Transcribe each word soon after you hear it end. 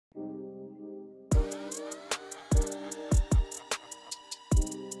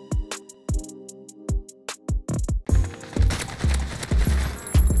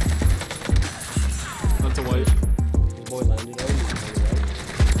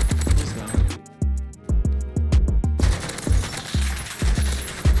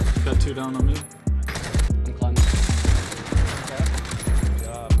You're down on me. I'm climbing.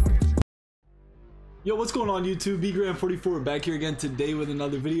 Yo, what's going on YouTube? bgram44 back here again today with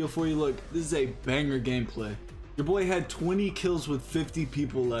another video for you. Look, this is a banger gameplay. Your boy had 20 kills with 50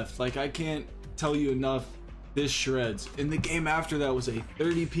 people left. Like, I can't tell you enough. This shreds. And the game after that was a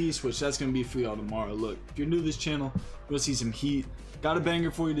 30 piece, which that's gonna be for y'all tomorrow. Look, if you're new to this channel, you wanna see some heat, got a banger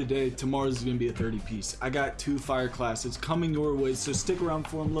for you today. Tomorrow's is gonna be a 30 piece. I got 2 fire classes coming your way, so stick around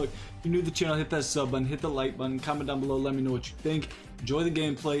for them. Look, if you're new to the channel, hit that sub button, hit the like button, comment down below, let me know what you think. Enjoy the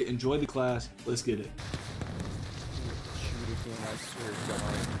gameplay, enjoy the class. Let's get it. Shoot again, I swear to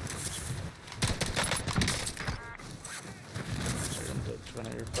God.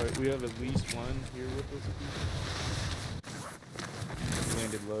 We have at least one here with us. He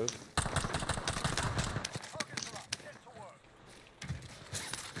landed low.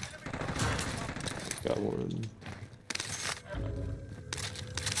 Got one.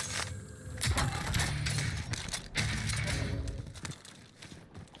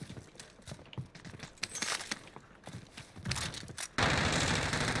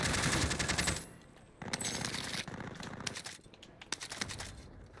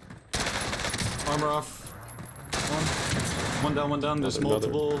 Armor off. One down. There's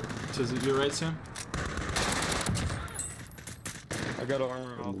multiple. To your right, Sam. I got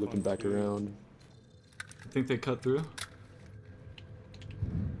armor off. I'm looking back around. I think they cut through.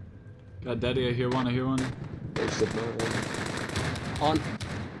 Got Daddy, I hear one. On.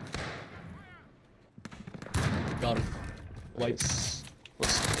 Got him. Lights.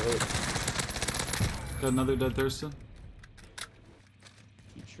 Let's go. Got another dead Thurston.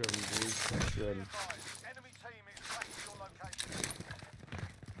 Keep shredding, boys. Keep shredding.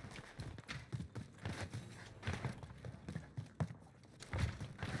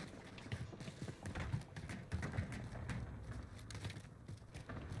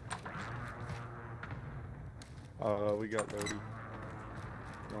 We got loaded.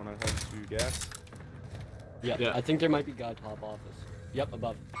 You wanna head to gas? Yep. Yeah. I think there might be guy top office. Yep,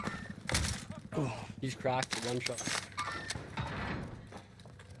 above. Oh, he's cracked. One shot.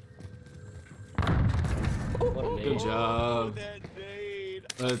 What a nade. Good job. That nade.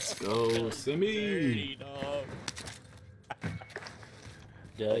 Let's go, Simmy.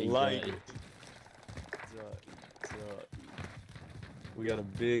 Light. We got a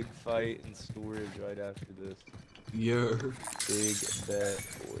big fight in storage right after this. Yeah. Big bet,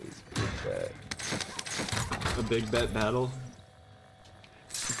 boys. Big bet. A big bet battle.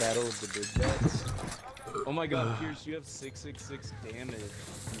 Battle of the big bets. Oh my god, Pierce, you have 666 damage.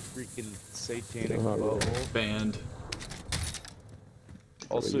 You freaking satanic butthole. Banned.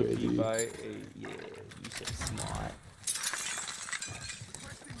 Also, beat by a. Yeah, you said smart.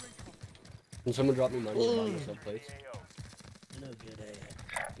 Can someone drop me money to buy myself plates? Look at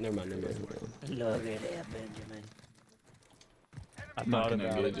that. Never mind. Look at that, Benjamin. I Not thought gonna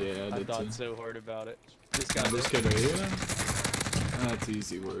about get it. you, I I did thought too. so hard about it. This guy. This kid right here. That's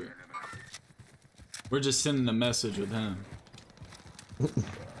easy work. We're just sending a message with him.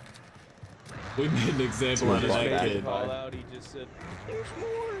 We made an example out of that kid. Call out, he just said, "There's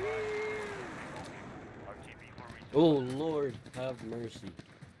more." Oh Lord, have mercy.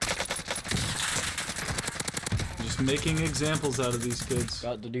 Just making examples out of these kids.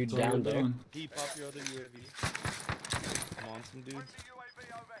 Got the dude That's all down we're there. doing. He pop your other UAV. Come on, some dudes.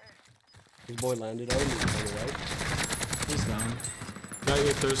 His boy landed on me, right? He's down. Got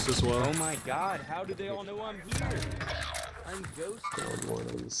your thirst as well. Oh my god, how did they all know I'm here? I'm ghosted. Down one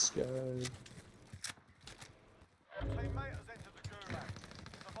in the sky.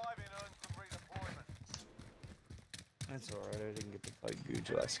 That's alright, I didn't get to fight Gooch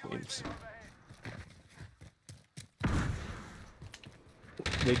last game. So.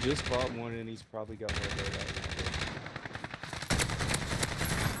 They just bought one and he's probably got one right out.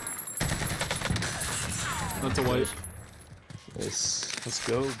 That's a white. Nice. Let's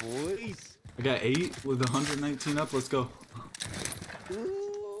go, boys. I got 8 with 119 up. Let's go.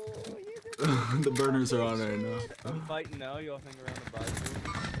 The burners are on right now. I'm fighting now. Y'all hang around the buy pool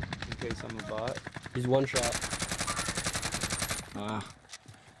in case I'm a bot. He's one shot.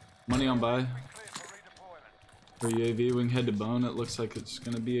 Money on buy. For UAV, we can head to bone. It looks like it's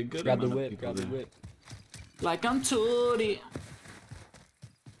gonna be a good Grab the amount of whip. people Grab the there. whip. Like I'm Tootie.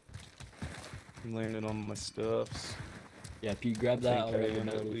 I'm landing on my stuffs. Yeah, if you grab that, I'll write it at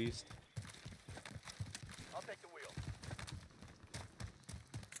down. least. I'll take the wheel.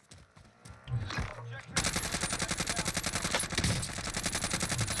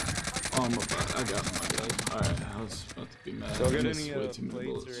 Oh, I'm about, I got my gun. Alright, I was about to be mad. So I I got missed any way too many plates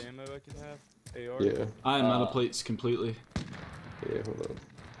bullets. or ammo I can have? AR? Yeah, I am out of plates completely. yeah, hold on.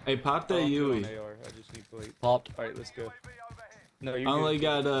 Hey, pop that Oh, I'm good Yui. on AR. I just need plate. Popped. All right, let's go. No, you're I only good.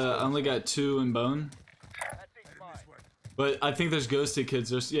 got Let's go. I only got 2 in bone. But I think there's ghosted kids.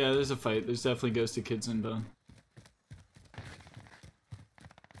 There's a fight. There's definitely ghosted kids in bone.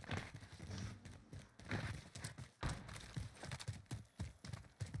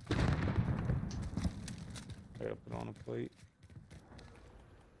 I gotta put on a plate.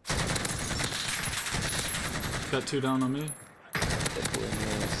 Got 2 down on me.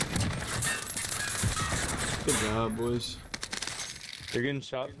 Good job, boys. They're getting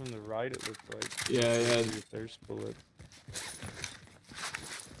shot from the right, it looks like. Yeah, yeah. Your thirst bullet.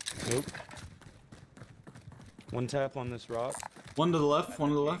 Nope. One tap on this rock. One to the left, one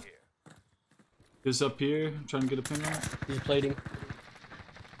to the left. He's up here. I'm trying to get a ping on it. He's plating.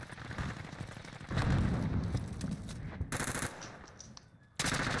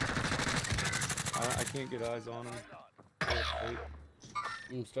 I can't get eyes on him. Wait.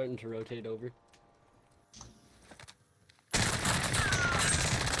 I'm starting to rotate over.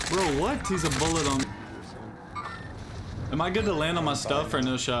 Bro, what? He's a bullet on. Am I good to land on my stuff or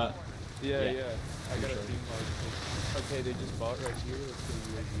no shot? Yeah, Yeah. yeah. I got a team mark. Okay, they just bought right here. Let's go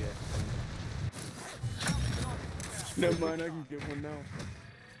UAV. Never mind, I can get one now.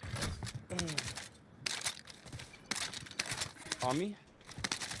 On me?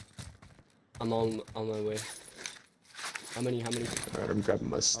 I'm on my way. How many? Alright, I'm grabbing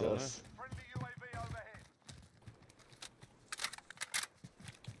my stuff.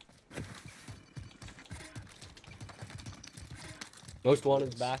 Most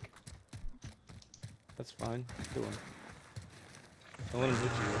wanted's back. That's fine. Kill him. Don't let him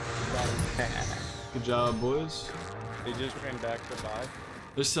hit you. Good job, boys. They just ran back to buy.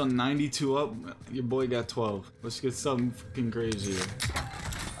 There's still 92 up. Your boy got 12. Let's get something fucking crazy here.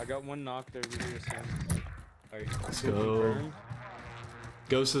 I got one knocked over here, Sam. Alright, Let's kill go. confirmed.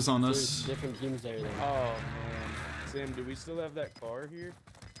 Ghost is on There's us. different teams there. Then. Oh man. Sam, do we still have that car here?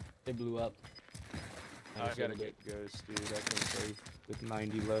 They blew up. I gotta get Ghost, dude. I can say with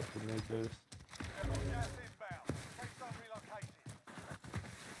 90 left with no Ghost.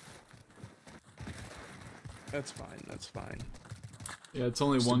 That's fine, that's fine. Yeah, it's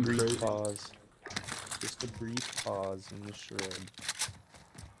only Just a one brief crate. pause. Just a brief pause in the shred.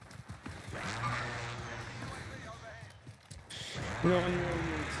 We're on your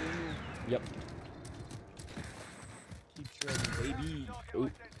own, Samuel. Yep. Keep shredding, baby.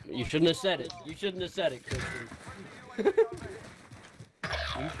 Ooh, you shouldn't have said it. You shouldn't have said it, Christian.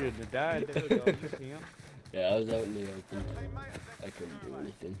 You shouldn't have died though, dog. You can't. Yeah, I was out in the open. I couldn't do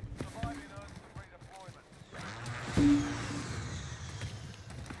anything.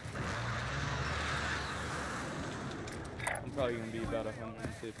 I'm probably gonna be about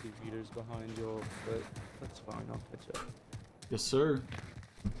 150 meters behind y'all, but that's fine. I'll catch up. Yes, sir.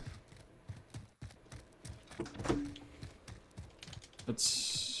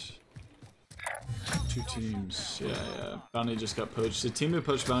 That's 2 teams. Yeah, yeah. Bounty just got poached. The team who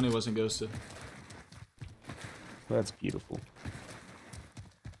poached Bounty wasn't ghosted. That's beautiful.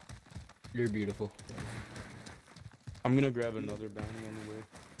 You're beautiful. I'm gonna grab another bounty on the way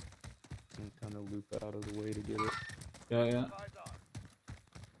and kind of loop out of the way to get it. Yeah, yeah.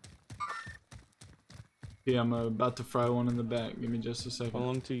 Yeah, I'm about to fry one in the back. Give me just a How second.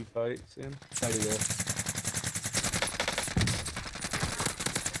 long till you fight, Sam? Fighting there.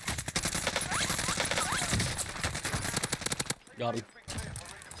 Got him.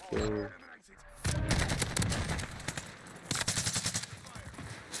 So,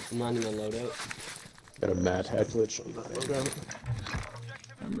 I'm landing on loadout. got a mad hack glitch on the loadout.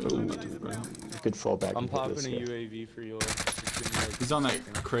 You could fall back I'm and hit popping this a guy. UAV for you. Just give me, like, He's on that 2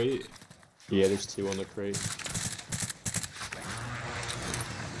 seconds. crate. Yeah, there's 2 on the crate.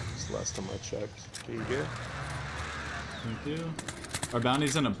 It's the last time I checked. Okay, you good? Thank you. Our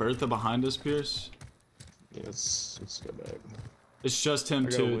bounty's in a Bertha behind us, Pierce. Yeah, let's go back. It's just him I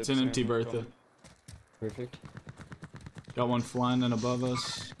got a too. whip, It's an Sam, empty no Bertha. problem. Perfect. Got one flying in above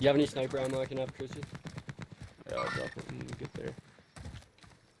us. You have any sniper ammo I can have, Christian? Yeah, I'll drop it when we get there.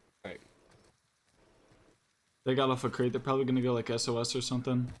 Alright. They got off a crate. They're probably gonna go like SOS or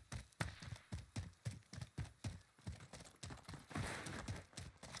something.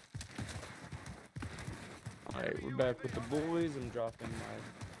 Alright, we're back with the boys. I'm dropping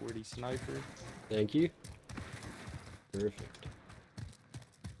my 40 sniper. Thank you. Perfect.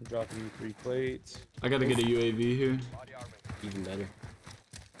 I'm dropping you 3 plates. I gotta get a UAV here. Even better.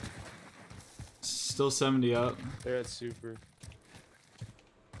 Still 70 up. They're at super.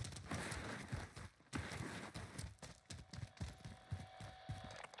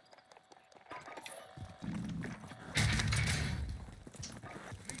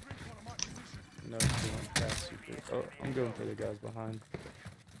 super. Oh, I'm going for the guys behind.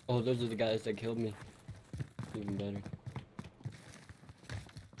 Oh, those are the guys that killed me. Even better.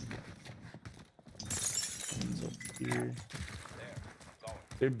 One's up here.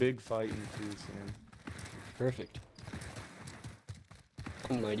 They're big fighting too, Sam. Perfect.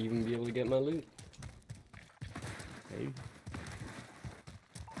 I might even be able to get my loot. Maybe.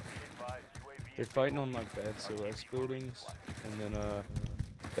 They're fighting on like the SOS buildings, and then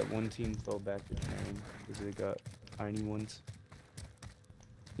that one team fell back to train because they got tiny ones.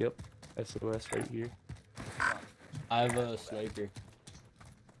 Yep, SOS right here. I have a sniper.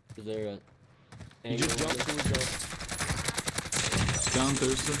 Is there a... You just jump towards us. Down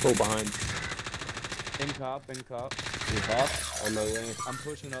Thurston. Go behind. In cop, in cop. You pop? On my way. I'm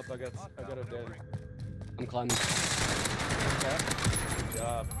pushing up. I got a dead. I'm climbing. Good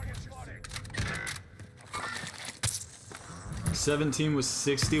job. 17 with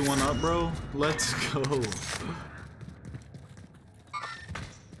 61 up, bro. Let's go.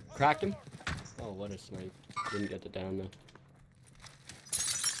 Cracked him? Oh, what a snipe. Didn't get it down though.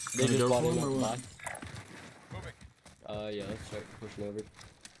 They Wanna just go bought for him him or up what? back. Yeah, let's start pushing over.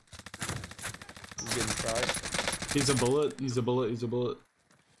 I'm getting fried. He's a bullet. He's a bullet. He's a bullet.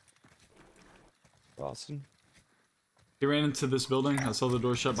 Boston. He ran into this building. I saw the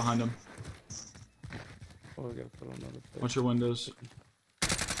door shut behind him. Oh, I gotta put on another place. Watch your windows.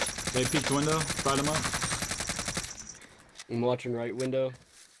 They peeked window. Fried him up. I'm watching right window.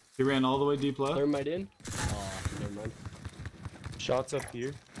 He ran all the way deep left. Thermite in? Oh, never mind. Shots up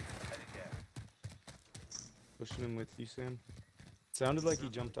here. Pushing him with you, Sam. Sounded like he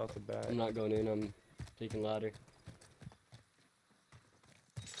jumped out the back. I'm not going in, I'm taking ladder.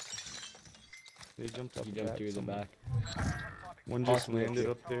 They jumped up He the jumped back. through the somewhere. back. One just Possibly landed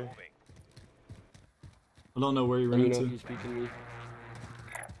up up there. I don't know where he Let ran me know if into. he's peeking me.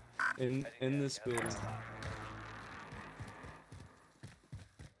 In this building.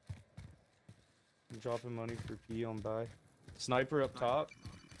 I'm dropping money for P on buy. Sniper up top.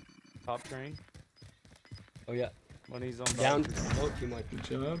 Top train. Oh yeah. Money's on buy. Down. Oh, too much. Good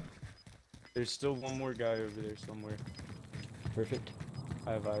job. There's still one more guy over there somewhere. Perfect.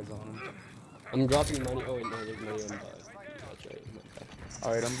 I have eyes on him. I'm dropping money. Oh wait, no, there's money on buy. That's right. Okay.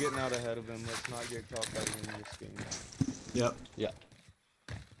 Alright, I'm getting out ahead of him. Let's not get caught by him in this game. Yep. Yeah.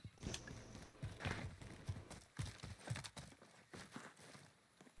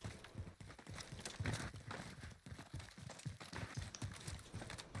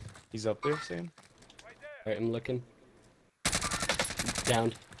 He's up there, Sam? Alright, I'm looking.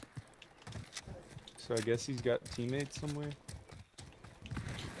 Downed. So I guess he's got teammates somewhere.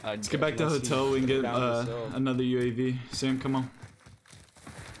 Let's get back to the Unless he's hotel. We can get down himself. another UAV. Sam, come on.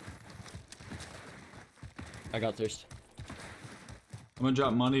 I got thirst. I'm gonna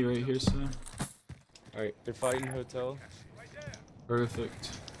drop money right here, Sam. Alright. They're fighting hotel.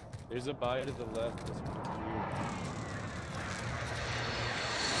 Perfect. There's a buy to the left. This one's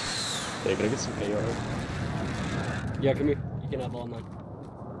Hey, can I get some AR? Yeah, come here. You can have all mine. weird.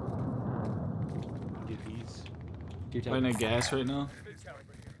 Get these. Your Fighting time. at gas right now.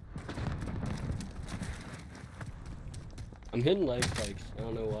 I'm hitting leg spikes. I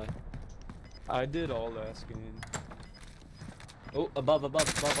don't know why. I did all last game. Oh, above on the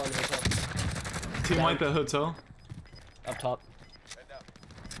hotel. Team Down. wipe at hotel. Up top.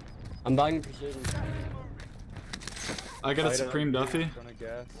 I'm buying precision. I got a Fight Supreme up here Duffy. in front of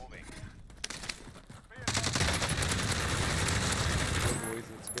gas. Go boys,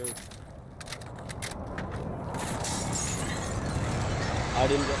 let's go. I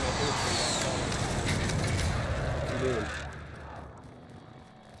didn't get my first one. What you doing?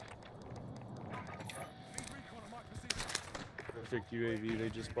 Perfect UAV, they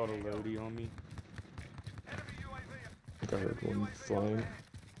just brought a loadie on me. I think I heard one flying.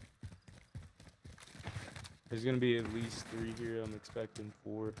 There's gonna be at least 3 here, I'm expecting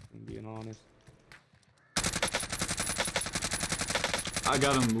 4, if I'm being honest. I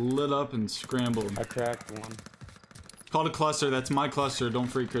got him lit up and scrambled. I cracked one. Called a cluster. That's my cluster. Don't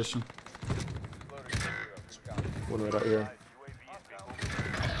freak, Christian. One right out here.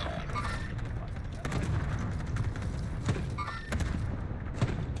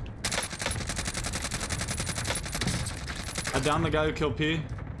 I downed the guy who killed P.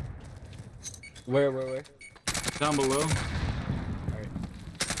 Where? Down below. Alright.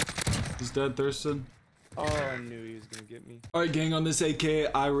 He's dead, Thurston. Oh, I knew he was gonna get me. Alright, gang, on this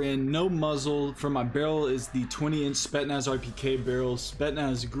AK, I ran no muzzle. For my barrel is the 20-inch Spetnaz RPK barrel.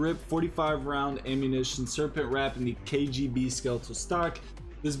 Spetnaz grip, 45 round ammunition, serpent wrap, and the KGB skeletal stock.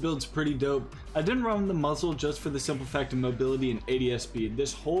 This build's pretty dope. I didn't run the muzzle just for the simple fact of mobility and ADS speed.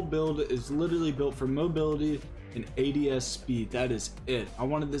 This whole build is literally built for mobility and ADS speed. That is it. I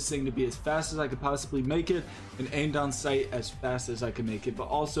wanted this thing to be as fast as I could possibly make it and aim down sight as fast as I could make it, but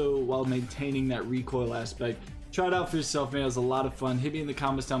also while maintaining that recoil aspect. Try it out for yourself, man. It was a lot of fun. Hit me in the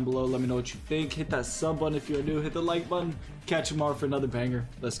comments down below. Let me know what you think. Hit that sub button if you're new. Hit the like button. Catch you tomorrow for another banger.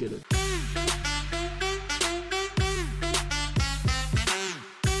 Let's get it.